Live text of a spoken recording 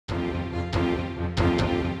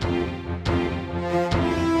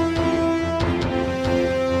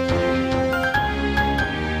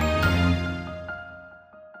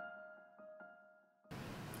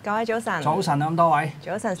各位早晨，早晨咁多位，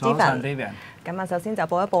早晨 早 Stevan。晨 Vivian。咁啊，首先就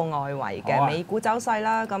報一報外圍嘅美股走勢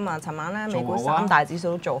啦。咁啊，尋晚咧美股三大指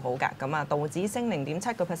數都做好㗎。咁啊，道指升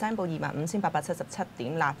0.7%，報25,877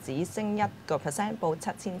點；納指升1%，報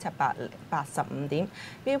7,785點；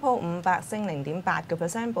標普500升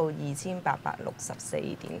0.8%，報2,864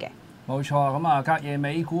點嘅。冇錯，咁啊，隔夜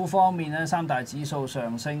美股方面咧，三大指數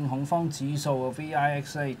上升，恐慌指數嘅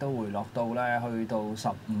VIX 亦都回落到咧去到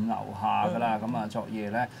15樓下㗎啦。咁啊，昨夜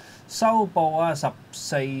咧收報啊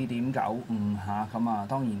14.95嚇，咁啊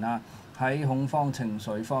當然啦，喺恐慌情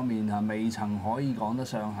緒方面啊，未曾可以講得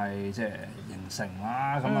上係即係形成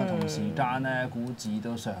啦。咁啊，同時間咧股指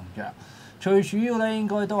都上揚，最主要咧應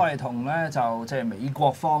該都係同咧就即係美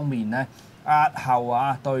國方面咧。押後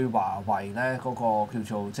啊，對華為咧嗰個叫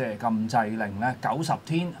做即係禁制令咧90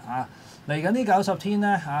天啊，嚟緊呢90天咧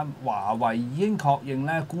啊，華為已經確認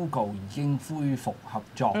咧 Google 已經恢復合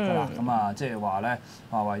作㗎啦，咁啊即係話咧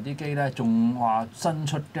華為啲機咧仲話新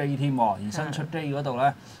出機添，而新出機嗰度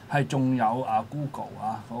咧係仲有啊 Google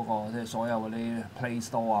啊嗰個即係所有嗰啲 Play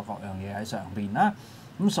Store 啊各樣嘢喺上邊啦。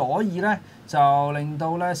咁所以咧就令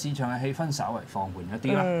到咧市場嘅氣氛稍為放緩一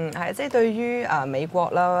啲啦。係即係對於美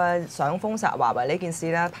國啦想封殺華為呢件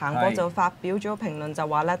事咧，彭博就發表咗評論就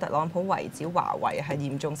話咧，特朗普圍剿華為係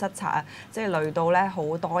嚴重失策啊，即係累到咧好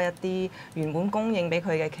多一啲原本供應俾佢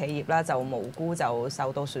嘅企業啦，就無辜就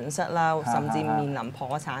受到損失啦，甚至面臨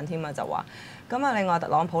破產添啊，就話。咁啊，另外特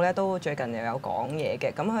朗普咧都最近又有講嘢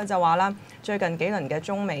嘅，咁佢就話啦，最近幾輪嘅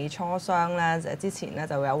中美磋商咧，之前咧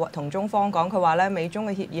就有同中方講，佢話咧美中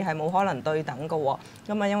嘅協議係冇可能對等嘅喎，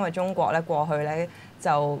咁啊因為中國咧過去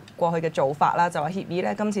嘅做法啦，就話協議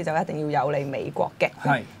咧今次就一定要有利美國嘅。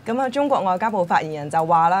係。咁啊，中國外交部發言人就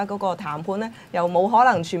話啦，嗰個談判咧又冇可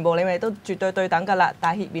能全部你咪都絕對對等㗎啦，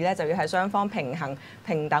但係協議咧就要係雙方平衡、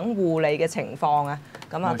平等互利嘅情況啊，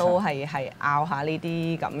咁啊都係拗下呢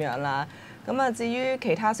啲咁樣啦。咁啊，至於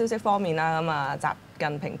其他消息方面啦，咁啊，習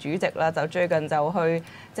近平主席啦，就最近就去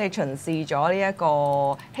即係巡視咗呢一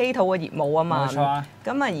個稀土嘅業務啊嘛。冇錯啊。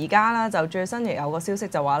咁啊，而家咧就最新亦有個消息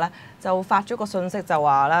就話咧，就發咗個訊息就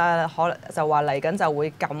話咧，可能就話嚟緊就會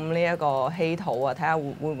禁呢一個稀土啊，睇下會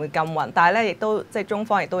唔會禁運。但係咧，亦都即係中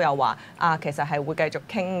方亦都有話啊，其實係會繼續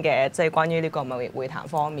傾嘅，即係關於呢個貿易會談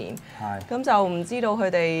方面。係。咁就唔知道佢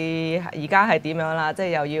哋而家係點樣啦，即係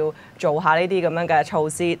又要做下呢啲咁樣嘅措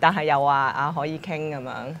施，但係又話啊可以傾咁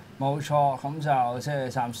樣。冇錯，咁就即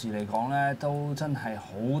係暫時嚟講咧，都真係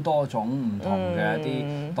好多種唔同嘅一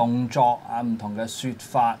啲動作啊，唔同嘅説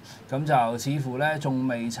法，咁就似乎咧仲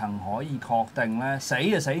未曾可以確定咧，死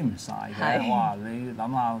就死唔晒嘅。哇！你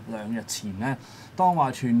諗下2日前咧，當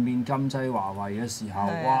話全面禁制華為嘅時候，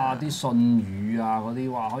哇！啲信譽啊嗰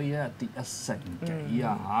啲話可以一日跌1成幾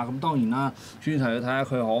啊嚇，咁當然啦，轉頭要睇下佢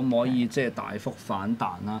可唔可以即係大幅反彈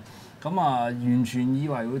啦。咁啊，完全以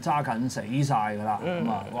為會揸緊死晒㗎啦，咁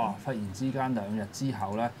啊，哇！忽然之間2日之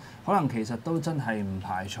後咧，可能其實都真係唔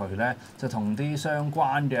排除咧，就同啲相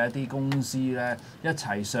關嘅一啲公司咧一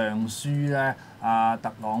齊上書咧，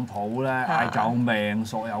特朗普咧嗌救命，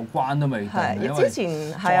索有關都未定，因為再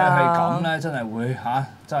係咁咧，真係會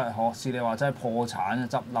真係學似你話真係破產啊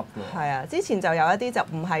執笠㗎。係啊，之前就有一啲就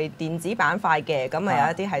唔係電子板塊嘅，咁啊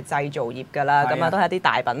有一啲係製造業㗎啦，咁啊都係一啲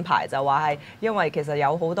大品牌，就話係因為其實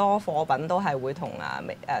有好多貨品都係會同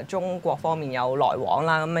中國方面有來往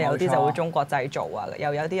啦，咁啊有啲就會中國製造啊，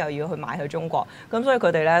又有啲又要去賣去中國，咁所以佢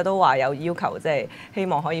哋咧都話有要求，即係希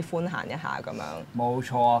望可以寬限一下咁樣。冇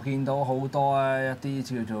錯啊，見到好多一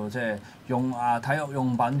啲叫做即係用體育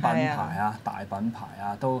用品品牌啊、大品牌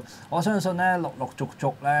啊，都我相信咧陸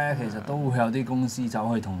續咧，其實都會有啲公司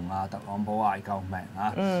走去同特朗普嗌救命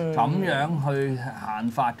啊！咁樣去限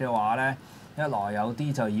法嘅話咧，一來有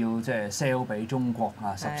啲就要即係 sell 俾中國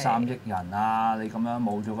13億人啊，你咁樣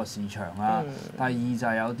冇咗個市場啦。第二就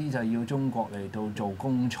係有啲就要中國嚟到做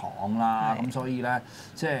工廠啦，咁所以咧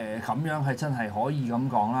即係咁樣係真係可以咁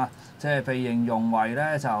講啦，即係被形容為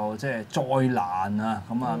咧就即係災難啊！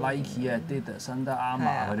咁啊 Nike 啊、Under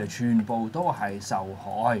Armour 佢哋全部都係受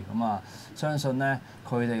害，咁啊相信咧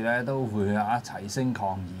佢哋咧都會齊聲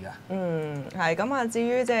抗議啊。係咁啊，至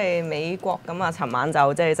於即係美國咁啊，尋晚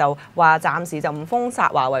就話暫時就唔封殺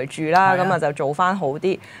華為住啦，咁啊就做翻好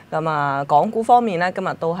啲。咁啊，港股方面咧，今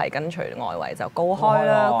日都係跟隨外圍就高開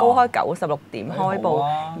啦，高開96點，開報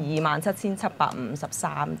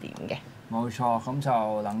27,753點嘅。冇錯，咁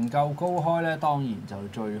就能夠高開咧，當然就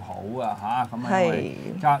最好啊嚇！咁因為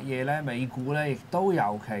隔夜咧，美股咧亦都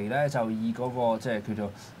尤其咧就以嗰個即係叫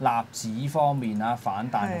做納指方面反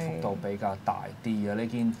彈嘅幅度比較大啲啊！你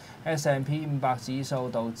見 S&P 500指數、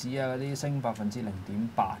道指嗰啲升0.8%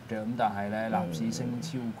嘅，咁但係咧納指升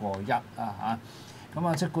超過1%啊嚇。咁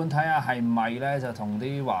啊，即管睇下係咪咧就同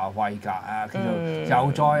啲華為㗎叫做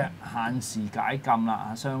又再限時解禁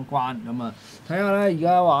啦相關。咁啊，睇下咧而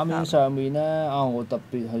家畫面上面咧我特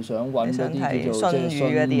別係想揾嗰啲叫做即係信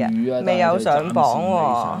譽啊，未有上榜喎，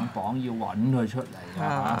未上榜要揾佢出嚟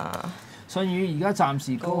啊！信譽而家暫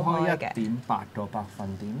時高開1.8個百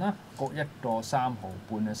分點啦，個1個3毫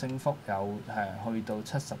半嘅升幅有去到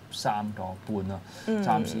73個半啊！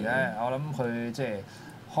暫時咧，我諗佢即係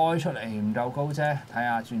開出嚟唔夠高啫，睇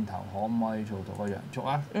下轉頭可唔可以做到個陽燭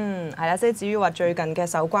啊？係啦，即係至於話最近嘅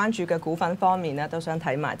受關注嘅股份方面咧，都想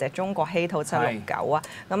睇埋隻中國稀土769啊。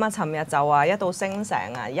咁啊，尋日就話一度升成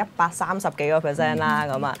130幾個%啦，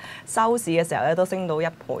咁啊收市嘅時候咧都升到1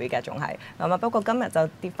倍嘅，仲係咁啊。不過今日就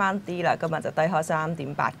跌翻啲啦，今日就低開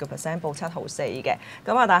3.8%，報7毫4嘅。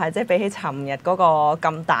咁啊，但係即係比起尋日嗰個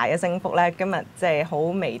咁大嘅升幅咧，今日即係好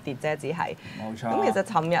微跌啫，只係。冇錯。咁其實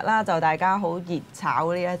尋日啦，就大家好熱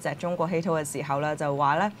炒呢一隻中國稀土嘅時候咧，就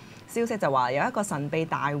話咧消息就話有一個神秘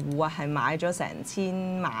大戶啊，係買咗成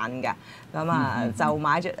1000萬㗎，咁啊就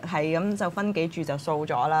買咗係咁就分幾注就掃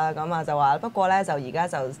咗啦，咁啊就話不過咧就而家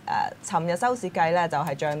就尋日收市計咧就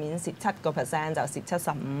係帳面蝕7%，就蝕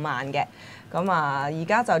75萬嘅，咁啊而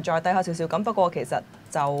家就再低開少少，咁不過其實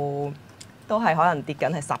就都係可能跌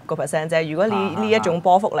緊係10%啫。如果呢一種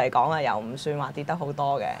波幅嚟講啊，又唔算話跌得好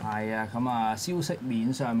多嘅。係啊，咁啊消息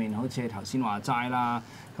面上面好似你頭先話齋啦，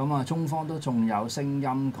咁啊中方都仲有聲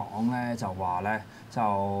音講咧，就話咧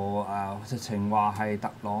就直情話係特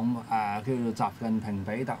朗叫做習近平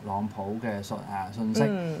俾特朗普嘅信息，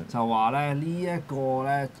就話咧呢一個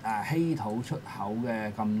咧稀土出口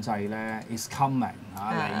嘅禁制咧 is coming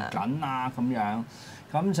嚟緊啊咁樣。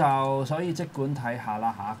咁就所以即管睇下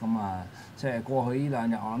啦嚇，咁啊即係過去呢2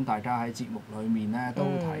日，我諗大家喺節目裏面咧都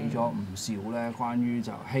睇咗唔少咧關於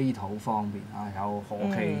就稀土方面有何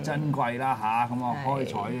其珍貴啦嚇，咁啊開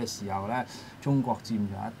採嘅時候咧，中國佔咗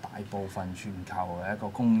一大部分全球嘅一個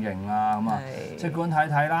供應啦，咁啊即管睇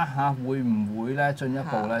睇啦嚇，會唔會咧進一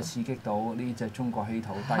步咧刺激到呢隻中國稀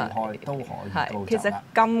土低開都可以高走。其實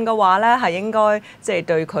禁嘅話咧係應該即係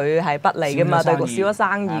對佢係不利㗎嘛，對佢少咗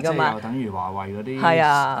生意㗎嘛。即係又等於華為嗰啲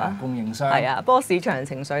供應商。係啊，不過市場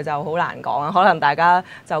情緒就好難講啊，可能大家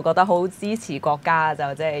就覺得好支持國家，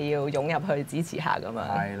就即係要湧入去支持下咁樣。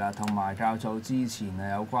係啦，同埋較早之前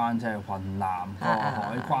有關即係雲南個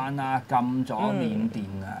海關啦，禁咗緬甸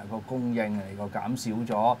個供應嚟個減少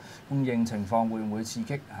咗，供應情況會唔會刺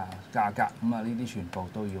激價格？咁啊呢啲全部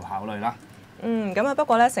都要考慮啦。咁啊不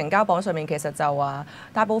過咧成交榜上面其實就話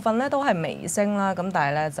大部分咧都係微升啦，咁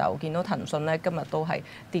但係咧就見到騰訊咧今日都係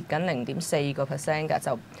跌緊0.4%嘅，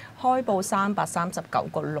就開報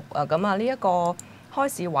339.6啊，咁啊呢一個開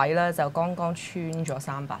市位咧就剛剛穿咗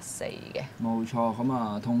340嘅。冇錯，咁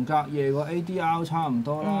啊同隔夜個 ADR 差唔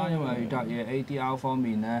多啦，因為隔夜 ADR 方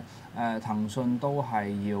面咧騰訊都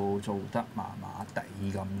係要做得麻麻地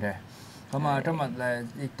咁嘅。咁啊，今日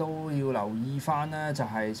亦都要留意翻咧，就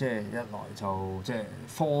係即係一來就即係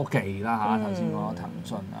科技啦嚇，頭先講咗騰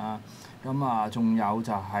訊啦，咁啊仲有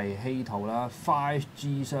就係稀土啦、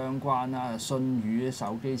5G 相關啦、信譽啲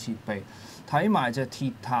手機設備，睇埋隻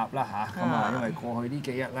鐵塔啦嚇，咁啊因為過去呢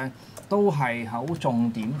幾日咧都係好重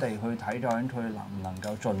點地去睇究竟佢能唔能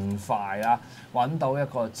夠盡快揾到一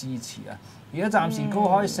個支持啊！而家暫時高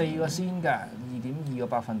開4個先嘅，2.2個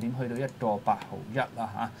百分點去到1個8毫1啦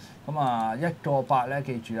嚇。咁啊1個8咧，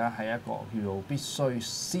記住啦，係一個叫做必須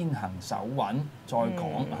先行守穩，再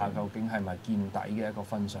講下究竟係咪見底嘅一個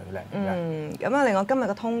分水嶺嘅。咁啊，另外今日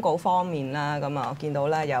嘅通告方面啦，咁啊我見到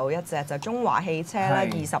咧有一隻就中華汽車咧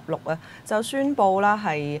26啊，就宣布啦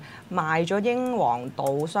係賣咗英皇道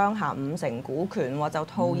商廈50%股權喎，就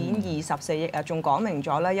套現24億啊，仲講明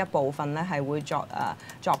咗咧一部分咧係會作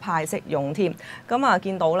派息用添。咁啊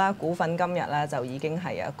見到咧股份今日咧就已經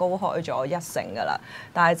係高開咗1成㗎啦，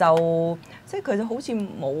但係就即係佢就好似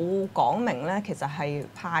冇講明咧，其實係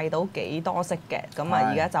派到幾多息嘅。咁啊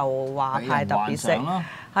而家就話派特別息，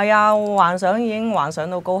係啊，幻想已經幻想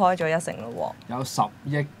到高開咗1成咯喎。有10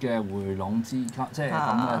億嘅回籠資金，即係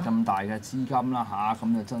咁大嘅資金啦嚇，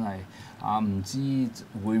咁就真係唔知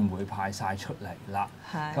會唔會派晒出嚟啦。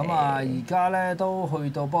咁啊而家咧都去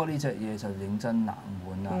到，不過呢隻嘢就認真冷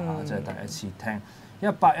門啦嚇，即係第一次聽。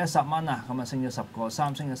110蚊啊，咁啊升咗10個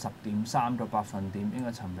3，升咗10.3個百分點，應該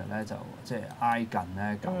尋日咧就即係挨近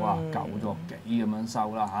咧99個幾咁樣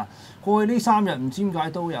收啦嚇。過去呢3日唔知點解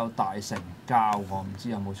都有大成交喎，唔知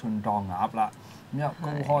有冇春江鴨啦。咁一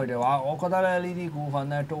高開嘅話，我覺得咧呢啲股份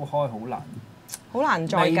咧都開好難好難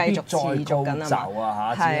再繼續持續緊走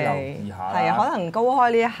啊嚇，自己留意下啦。係啊，可能高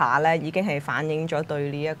開呢一下咧，已經係反映咗對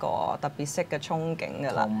呢一個特別息嘅憧憬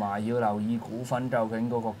㗎啦。同埋要留意股份究竟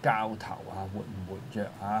嗰個交投啊活唔活躍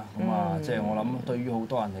啊，咁啊即係我諗對於好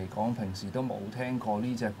多人嚟講，平時都冇聽過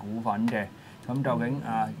呢隻股份嘅。咁究竟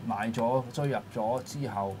買咗追入咗之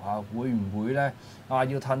後會唔會咧要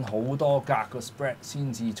褪好多格個 spread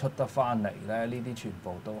先至出得翻嚟咧？呢啲全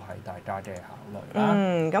部都係大家嘅考慮啦。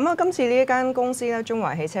咁啊，今次呢一間公司咧，中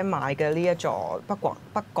華汽車買嘅呢一座北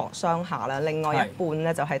角商廈啦，另外一半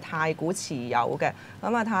咧就係太古持有嘅。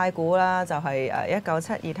咁啊，太古啦就係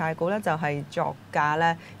1972太古咧就係作價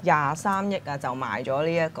咧23億啊，就賣咗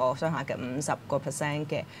呢一個商廈嘅50%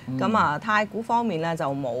嘅。咁啊，太古方面咧就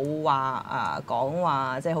冇話講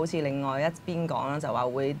話即係好似另外一邊講啦，就話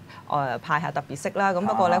會派下特別息啦。咁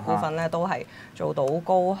不過咧股份咧都係做到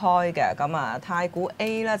高開嘅。咁啊，太古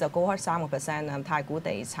A 咧就高開3%啦，太古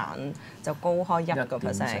地產就高開1%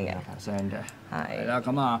嘅。係啦，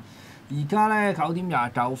咁啊，而家咧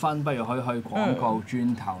9:29，不如可以去廣告，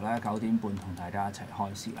轉頭咧9點半同大家一齊開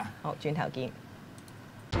市啦。好，轉頭見。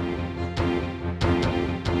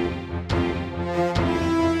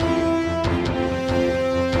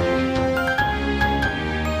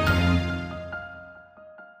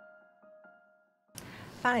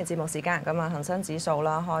翻嚟節目時間，咁啊恒生指數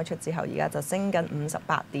啦開出之後，而家就升緊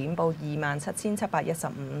58點，報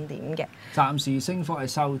27,715點嘅。暫時升幅係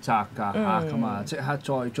收窄㗎嚇，咁啊即刻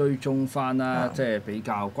再追蹤翻啦，即係比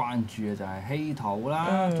較關注嘅就係稀土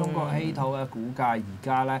啦。中國稀土嘅股價而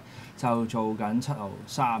家咧就做緊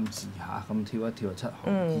7.3字嚇，咁跳一跳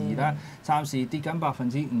7.2啦。暫時跌緊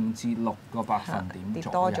5%至6個百分點跌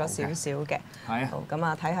多咗少少嘅。係啊。好，咁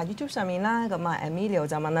啊睇下 YouTube 上面啦，咁啊 Emilio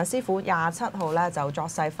就問阿師傅27號咧就作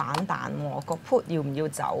勢反彈喎，個 put 要唔要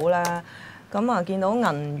走咧？咁啊見到銀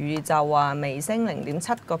娛就話微升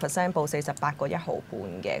0.7%，報48個1毫半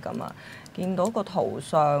嘅。咁啊見到個圖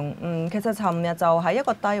上，其實尋日就喺一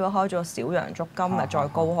個低位開咗小陽燭，今日再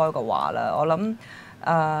高開嘅話咧，我諗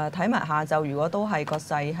睇埋下晝，如果都係個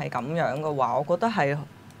勢係咁樣嘅話，我覺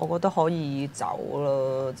得可以走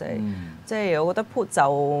咯，即係我覺得 put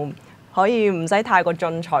就可以唔使太過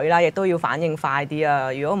進取啦，亦都要反應快啲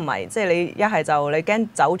啊！如果唔係，即係你一係就你驚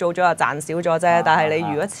走早咗就賺少咗啫，但係你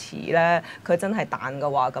如果遲咧，佢真係彈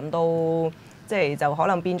嘅話，咁都即係就可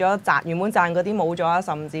能變咗原本賺嗰啲冇咗啊，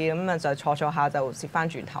甚至咁啊就錯下就蝕翻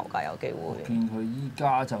轉頭㗎，有機會。見佢依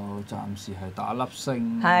家就暫時係打粒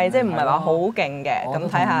星，係即係唔係話好勁嘅，咁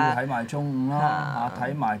睇下睇埋中午啦，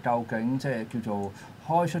睇埋究竟即係叫做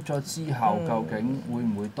開出咗之後，究竟會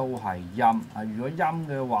唔會都係陰啊？如果陰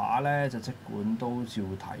嘅話咧，就即管都照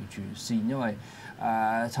睇住先，因為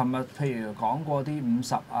尋日譬如講過啲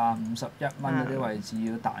50啊、51蚊嗰啲位置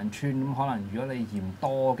要彈穿，咁可能如果你嫌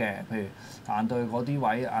多嘅，譬如彈到嗰啲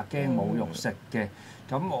位驚冇肉食嘅，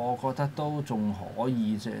咁我覺得都仲可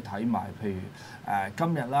以即係睇埋譬如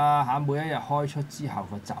今日啦嚇，每一日開出之後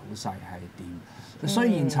個走勢係點？雖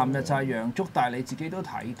然尋日就係陽燭，但係你自己都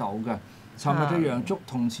睇到嘅。尋日嘅陽燭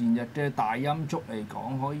同前日嘅大陰燭嚟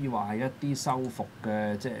講，可以話係一啲收復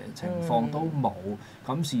嘅即係情況都冇，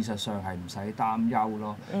咁事實上係唔使擔憂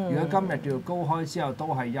咯。如果今日叫做高開之後都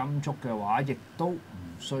係陰燭嘅話，亦都唔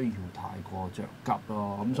需要太過着急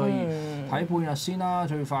咯。咁所以睇半日先啦，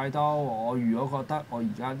最快都我如果覺得我而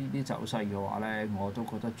家呢啲走勢嘅話咧，我都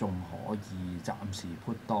覺得仲可以暫時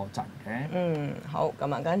put 多陣嘅。好，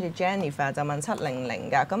咁啊，跟住 Jennifer 就問700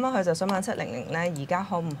㗎，咁啊佢就想問700咧，而家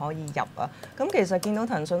可唔可以入啊？咁其實見到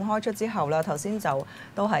騰訊開出之後啦，頭先就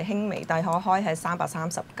都係輕微低開喺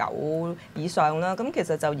339以上啦。咁其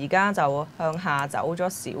實就而家就向下走咗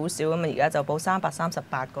少少咁啊，而家就報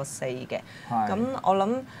338個4嘅。咁我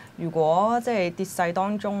諗如果即係跌勢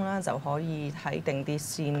當中咧，就可以睇定啲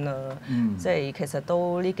先啦。即係其實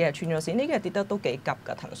都呢幾日穿咗線，呢幾日跌得都幾急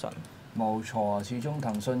㗎騰訊。冇錯啊，始終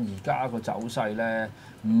騰訊而家個走勢咧，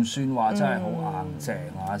唔算話真係好硬淨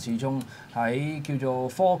啊。始終喺叫做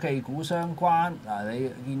科技股相關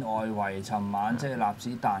你見外圍尋晚即係納指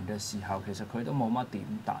彈嘅時候，其實佢都冇乜點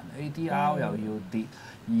彈，ADR 又要跌，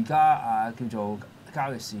而家叫做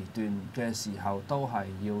交易時段嘅時候都係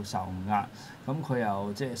要受壓，咁佢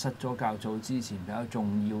又即係失咗較早之前比較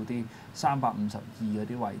重要啲352嗰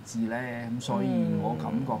啲位置咧，咁所以我感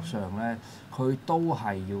覺上咧，佢都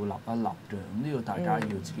係要立一立嘅，咁呢度大家要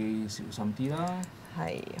自己小心啲啦。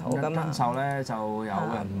係，好咁跟手咧就有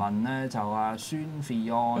人問咧，就阿孫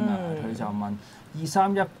Fion 佢就問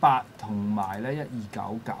2318同埋咧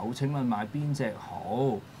1299，請問買邊隻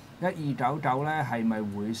好？ 1299咧係咪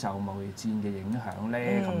會受貿易戰嘅影響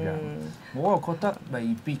咧？咁樣我又覺得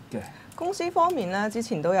未必嘅。公司方面咧，之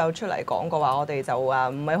前都有出嚟講過話，我哋就話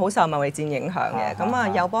唔係好受貿易戰影響嘅。咁啊，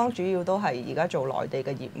友邦主要都係而家做內地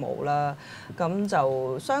嘅業務啦，咁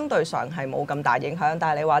就相對上係冇咁大影響。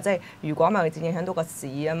但係你話即係如果貿易戰影響到個市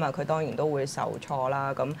啊嘛，佢當然都會受挫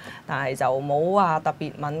啦。咁但係就冇話特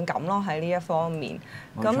別敏感咯喺呢一方面。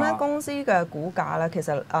咁咧公司嘅股價咧，其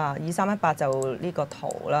實2318就呢個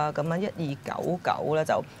圖啦，咁啊1299咧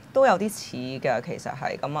就都有啲似嘅，其實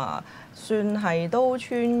係咁啊，算係都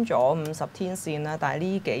穿咗50天線啦，但係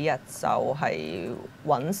呢幾日就係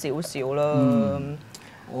穩少少啦。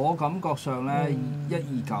我感覺上咧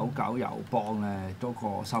，1299友邦咧嗰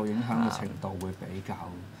個受影響嘅程度會比較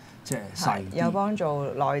即係細啲。友邦做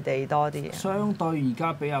內地多啲，相對而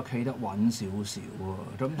家比較企得穩少少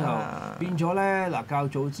喎，咁就變咗咧嗱。較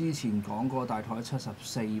早之前講過大概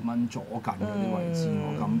74蚊左近嗰啲位置，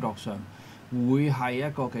我感覺上會係一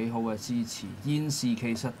個幾好嘅支持。現時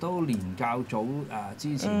其實都連較早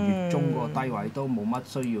之前月中個低位都冇乜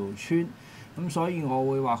需要穿。咁所以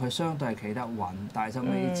我會話佢相對係企得穩，但係就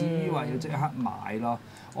未至於話要即刻買咯。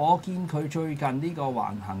我見佢最近呢個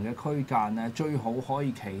橫行嘅區間咧，最好可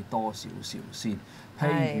以企多少少先。譬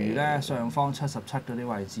如咧上方77嗰啲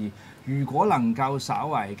位置，如果能夠稍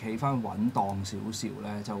為企翻穩當少少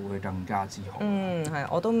咧，就會更加之好。係，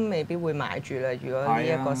我都未必會買住啦。如果呢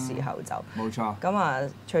一個時候就冇錯。咁啊，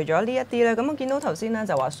除咗呢一啲咧，咁我見到頭先咧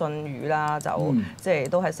就話信譽啦，就即係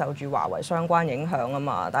都係受住華為相關影響啊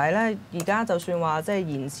嘛。但係咧而家就算話即係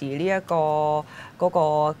延遲呢一個嗰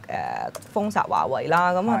個封殺華為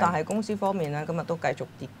啦，咁啊但係公司方面咧今日都繼續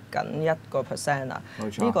跌緊1%啊。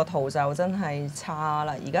冇錯。呢個圖就真係差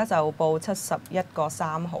啦，而家就報71個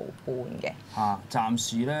3毫半嘅。暫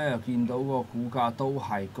時咧又見到個股價都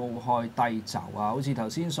係高開低走啊，好似頭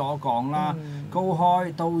先所講啦，高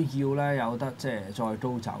開都要咧有得即係再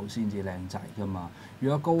高走先至靚仔㗎嘛。如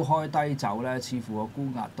果高開低走咧，似乎個沽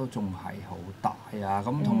壓都仲係好大啊。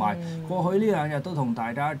咁同埋過去呢2日都同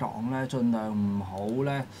大家講咧，盡量唔好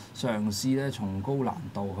咧嘗試咧從高難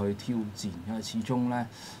度去挑戰，因為始終咧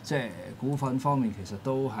即係股份方面其實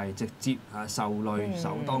都係直接受累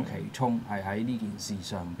首當其衝係喺呢件事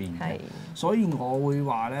上邊嘅。所以我會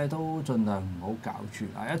話咧都盡量唔好搞住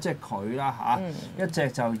啦，一隻佢啦一隻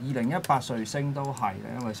就2018瑞聲都係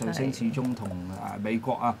咧，因為瑞聲始終同美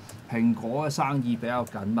國蘋果嘅生意比較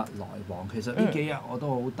緊密來往。其實呢幾日我都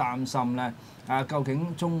好擔心咧，究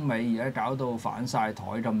竟中美而家搞到反晒台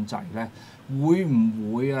咁滯咧，會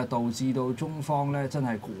唔會導致到中方咧真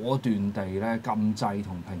係果斷地咧禁制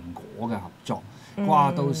同蘋果嘅合作？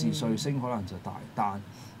到時瑞聲可能就大單。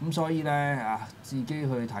咁所以咧自己去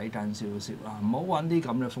睇緊少少啦，唔好揾啲咁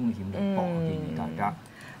嘅風險嚟搏，建議大家。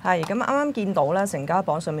係咁啱啱見到咧，成交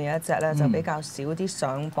榜上面有一隻咧就比較少啲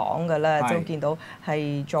上榜嘅咧，都見到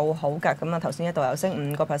係做好嘅。咁啊頭先一度有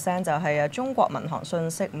升5%，就係中國民航信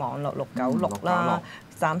息網絡696啦。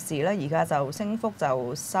暫時咧而家就升幅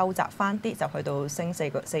就收窄翻啲，就去到升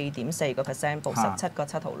4.4%，報17個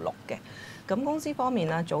7毫6嘅。咁公司方面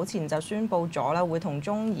啦，早前就宣布咗啦，會同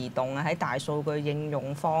中移動喺大數據應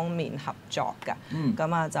用方面合作㗎。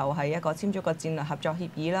咁啊就係一個簽咗個戰略合作協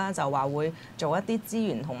議啦，就話會做一啲資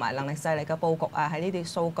源同埋能力勢力嘅佈局喺呢啲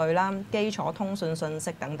數據啦、基礎通訊信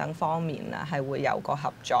息等等方面係會有個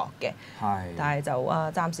合作嘅。但係就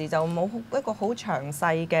暫時就冇一個好詳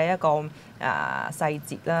細嘅一個細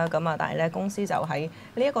節啦。咁但係咧公司就喺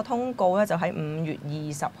呢一個通告咧，就喺5月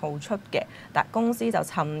20號出嘅。但公司就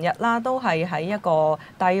尋日啦都係喺一個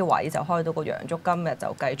低位就開到個陽燭，今日就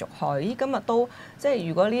繼續開。今日都即係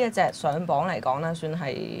如果呢一隻上榜嚟講咧，算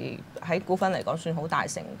係喺股份嚟講算好大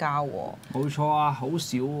成交喎。冇錯啊，好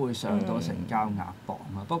少會上到成交額榜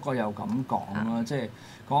啊。不過又咁講啦，即係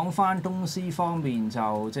講翻公司方面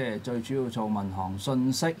就即係最主要做民航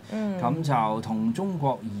信息，咁就同中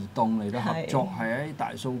國移動嚟到合作，係喺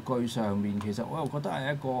大數據上面，其實我又覺得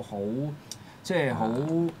係一個好。即係好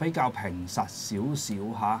比較平實少少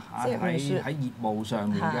喺業務上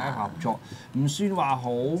面嘅一個合作，唔算話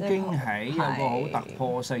好驚喜，有個好突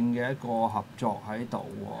破性嘅一個合作喺度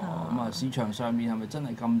喎。咁市場上面係咪真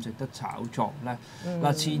係咁值得炒作咧？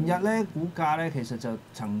前日咧股價咧其實就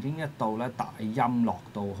曾經一度咧大陰落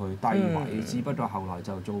到去低位，只不過後來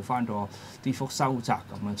就做翻個跌幅收窄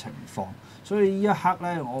咁嘅情況。所以呢一刻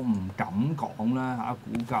咧，我唔敢講啦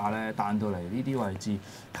股價咧彈到嚟呢啲位置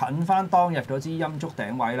近翻當日咗支陰燭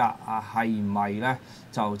頂位啦，係唔係咧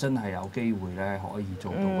就真係有機會咧可以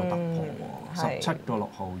做到個突破喎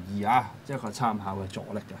？17.62啊，一個參考嘅阻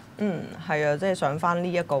力嘅。係啊，即係上翻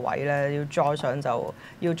呢一個位咧，要再上就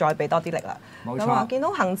要再俾多啲力啦。冇錯。咁啊，見到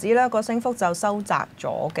恒指咧個升幅就收窄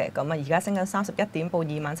咗嘅，咁啊而家升緊31點，報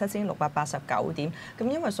27,689點。咁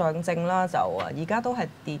因為上證啦就而家都係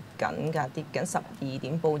跌緊㗎，跌緊12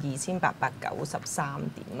點，報2,893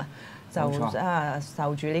點啊。就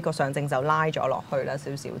受住呢個上證就拉咗落去啦，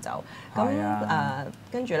少少就咁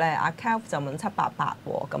跟住咧，阿 Cal 就問788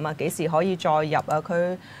喎，咁啊幾時可以再入啊？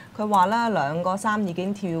佢話啦2個3已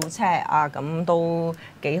經跳車啊，咁都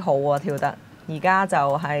幾好啊，跳得而家就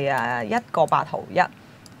係1個8毫1。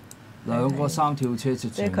2個3跳車，直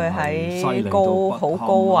情佢喺高好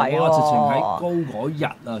高位喎，直情喺高嗰日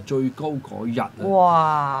啊，最高嗰日啊！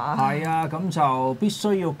哇！係啊，咁就必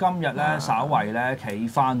須要今日咧稍為咧企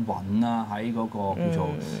翻穩啦，喺嗰個叫做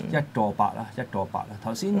1個8啦，1個8啦。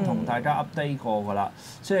頭先同大家 update 過㗎啦，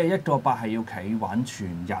即係1個8係要企穩全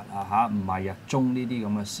日啊嚇，唔係日中呢啲咁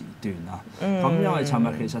嘅時段啊。咁因為尋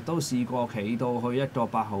日其實都試過企到去1個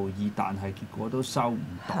8毫2，但係結果都收唔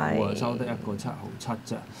到啊，收得1個7毫7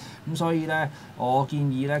啫。咁所以咧，我建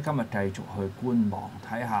議咧今日繼續去觀望，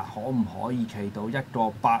睇下可唔可以企到1個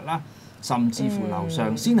8啦，甚至乎樓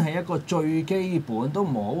上先係一個最基本，都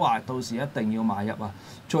唔好話到時一定要買入啊。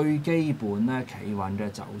最基本咧企穩嘅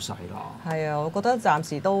走勢咯。係啊，我覺得暫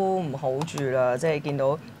時都唔好住啦，即係見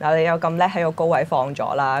到嗱你有咁叻喺個高位放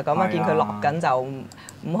咗啦，咁見佢落緊就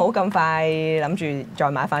唔好咁快諗住再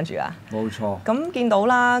買翻住啦。冇錯。咁見到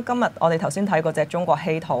啦，今日我哋頭先睇過隻中國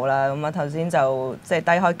稀土啦，咁啊頭先就即係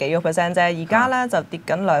低開幾個 percent 啫，而家咧就跌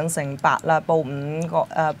緊2成8啦，報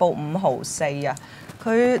5毫4啊。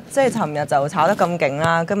佢即係尋日就炒得咁勁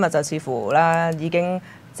啦，今日就似乎咧已經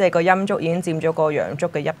即係個陰燭已經佔咗個陽燭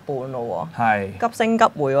嘅一半咯喎。係。急升急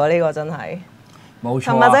回喎，呢個真係。冇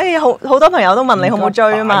錯。尋日仔好多朋友都問你好唔好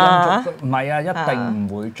追啊嘛。唔係啊，一定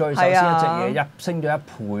唔會追。首先一隻嘢升咗1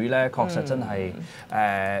倍咧，確實真係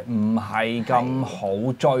唔係咁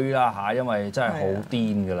好追啦嚇，因為真係好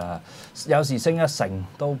癲㗎啦。有時升1成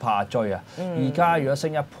都怕追啊。而家如果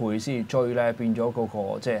升1倍先至追咧，變咗嗰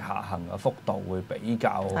個即係下行嘅幅度會比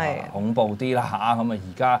較恐怖啲啦嚇。咁啊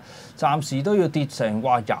而家暫時都要跌成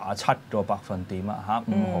27個百分點啊嚇，5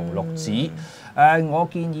毫6子。我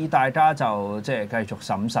建議大家就即係繼續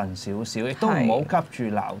審慎少少，亦都唔好急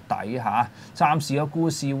住撈底嚇。暫時個故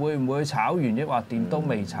事會唔會炒完，抑或點都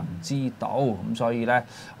未曾知道。咁所以咧，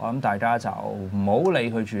我諗大家就唔好理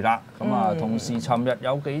佢住啦。咁啊，同時尋日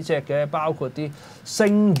有幾隻嘅，包括啲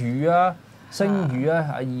星宇啊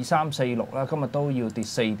，2、3、4、6啦，今日都要跌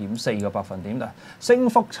4.4個百分點啦。升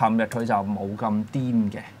幅尋日佢就冇咁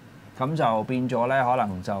癲嘅。咁就變咗咧，可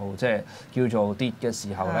能就即係叫做跌嘅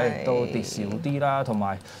時候咧，亦都跌少啲啦。同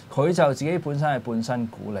埋佢就自己本身係半新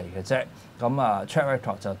股嚟嘅啫。咁啊 track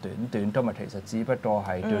record 就短，今日其實只不過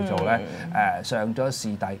係叫做咧上咗市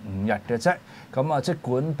第5日嘅啫。咁啊，即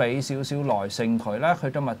管俾少少耐性佢啦。佢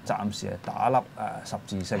今日暫時係打粒十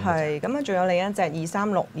字星。係。咁啊，仲有另一隻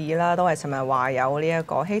2362啦，都係尋日話有呢一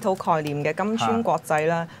個稀土概念嘅金川國際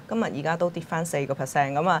啦。今日而家都跌翻4%，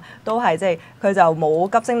咁啊都係即係佢就冇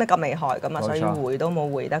急升得咁厲害咁啊，所以回都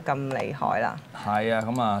冇回得咁厲害啦。係啊，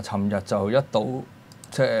咁啊，尋日就一度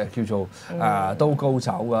即係叫做都高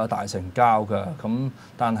走㗎，大成交㗎。咁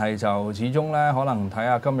但係就始終咧，可能睇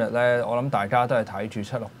下今日咧，我諗大家都係睇住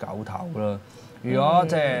769頭啦。如果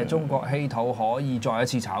即係中國稀土可以再一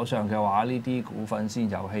次炒上嘅話，呢啲股份先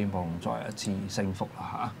有希望再一次升幅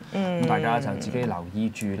啦嚇。咁大家就自己留意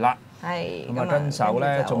住啦。係。咁啊，跟手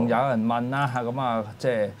咧，仲有人問啦嚇，咁啊，即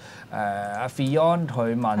係阿 Fion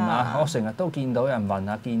佢問啊，我成日都見到人問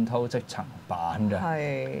啊，建滔積層板嘅。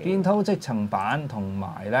係。建滔積層板同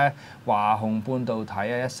埋咧華虹半導體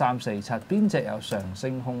啊，1347邊隻有上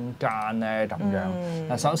升空間咧咁樣？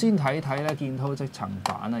嗱，首先睇睇咧建滔積層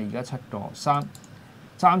板啊，而家7個3。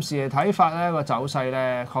暫時嚟睇法咧，個走勢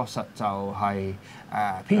咧確實就係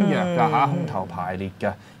偏弱㗎嚇，空頭排列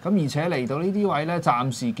嘅。咁而且嚟到呢啲位咧，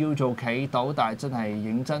暫時叫做企到，但係真係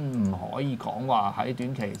認真唔可以講話喺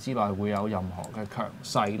短期之內會有任何嘅強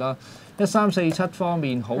勢啦。1347方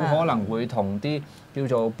面，好可能會同啲叫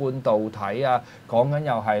做半導體啊，講緊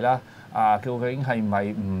又係啦。究竟係咪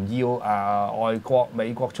唔要外國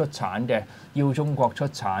美國出產嘅，要中國出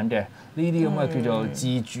產嘅呢啲咁嘅叫做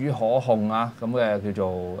自主可控啊咁嘅叫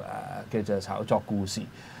做炒作故事？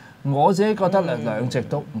我自己覺得兩隻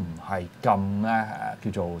都唔係咁咧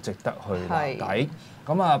叫做值得去留底。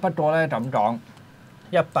咁不過咧咁講，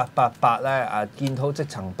 1888咧建滔積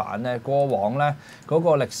層板咧，過往咧嗰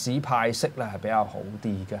個歷史派息咧係比較好啲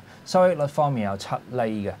嘅，收益率方面有7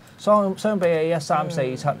厘嘅。相比起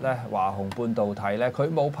1347咧，華虹半導體咧，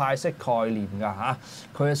佢冇派息概念㗎嚇，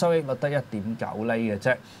佢嘅收益率得1.9厘嘅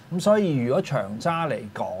啫。咁所以如果長揸嚟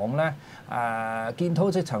講咧，建滔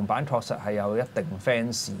積層板確實係有一定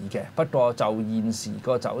fans 嘅，不過就現時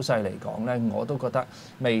個走勢嚟講咧，我都覺得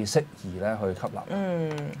未適宜咧去吸納。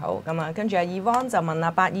好，咁啊，跟住阿 Evan 就問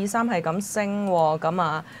啦，823係咁升喎，咁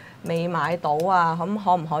啊未買到啊，咁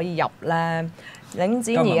可唔可以入咧？領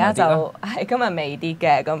展而家就係今日微跌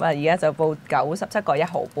嘅，咁啊而家就報97個1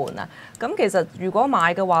毫半啦。咁其實如果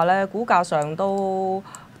買嘅話咧，股價上都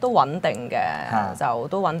穩定嘅，就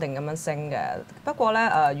都穩定咁樣升嘅。不過咧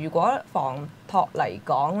如果房託嚟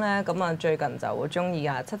講咧，咁啊最近就會中意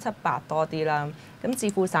778多啲啦。咁置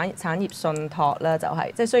富產業信託咧就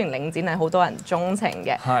係、即係雖然領展係好多人鍾情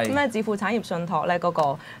嘅，咁咧置富產業信託咧嗰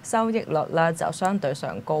個收益率咧就相對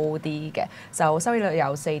上高啲嘅，就收益率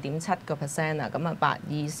有4.7%啊。咁啊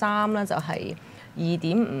823咧就係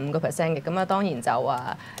2.5%嘅。咁啊當然就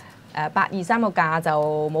823個價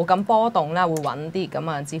就冇咁波動啦，會穩啲。咁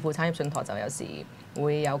啊置富產業信託就有時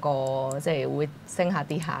會有個即係會升下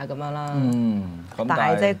跌下咁樣啦。但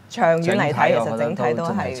係即係長遠嚟睇，其實整體都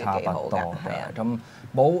係幾好嘅。係啊，咁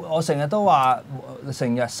冇我成日都話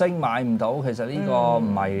成日升買唔到，其實呢個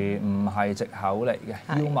唔係藉口嚟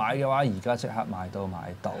嘅。要買嘅話，而家即刻買到。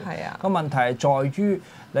係啊。個問題係在於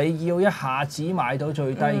你要一下子買到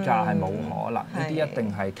最低價係冇可能，呢啲一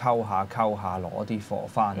定係溝下攞啲貨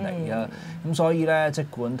翻嚟啊。咁所以咧，即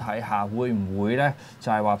管睇下會唔會咧，就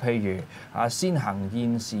係話譬如先行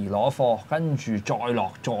現時攞貨，跟住再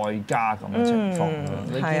落再加咁嘅情況。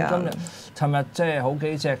你見今日、尋日即係好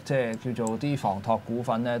幾隻即係叫做啲房託股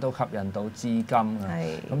份咧，都吸引到資金啊。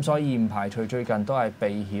咁所以唔排除最近都係避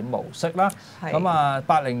險模式啦。咁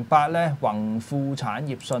808咧，宏富產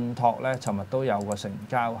業信託咧，尋日都有個成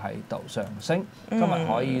交喺度上升，今日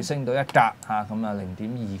可以升到1格嚇，咁啊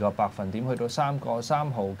0.2個百分點去到3個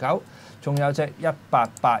3毫9，仲有隻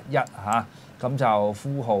1881嚇，咁就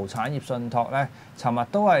富豪產業信託咧，尋日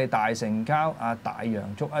都係大成交大陽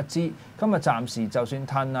燭一支，今日暫時就算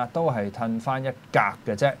褪啊，都係褪翻1格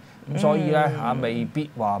嘅啫，咁所以咧未必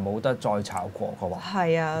話冇得再炒過嘅喎。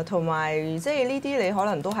係啊，同埋即係呢啲你可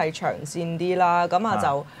能都係長線啲啦，咁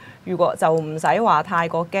就。如果就唔使話太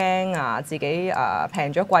過驚自己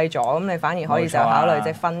平咗貴咗，咁你反而可以就考慮即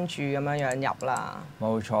係分注咁樣入啦。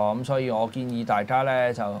冇錯，咁所以我建議大家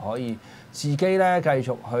咧就可以自己咧繼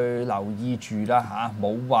續去留意住啦嚇，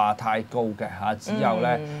冇話太高嘅嚇，只有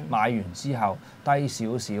咧買完之後低少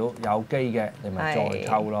少有機嘅，你咪再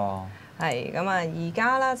溝咯。係咁而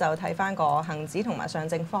家咧就睇翻個恆指同埋上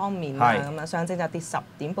證方面啦。咁上證就跌10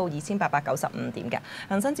點，報2895點嘅；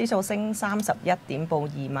恒生指數升31點，報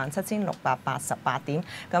27688點。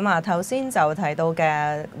咁頭先就提到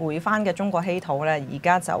嘅回翻嘅中國稀土咧，而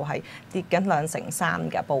家就係跌緊2成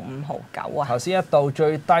3嘅，報5毫9啊。頭先一度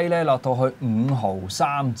最低咧落到去5毫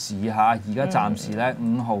3子嚇，而家暫時咧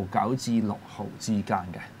5毫9至6毫之間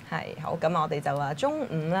嘅。係好，咁我哋就中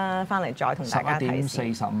午啦，翻嚟再同大家睇。11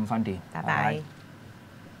點45分電。拜拜。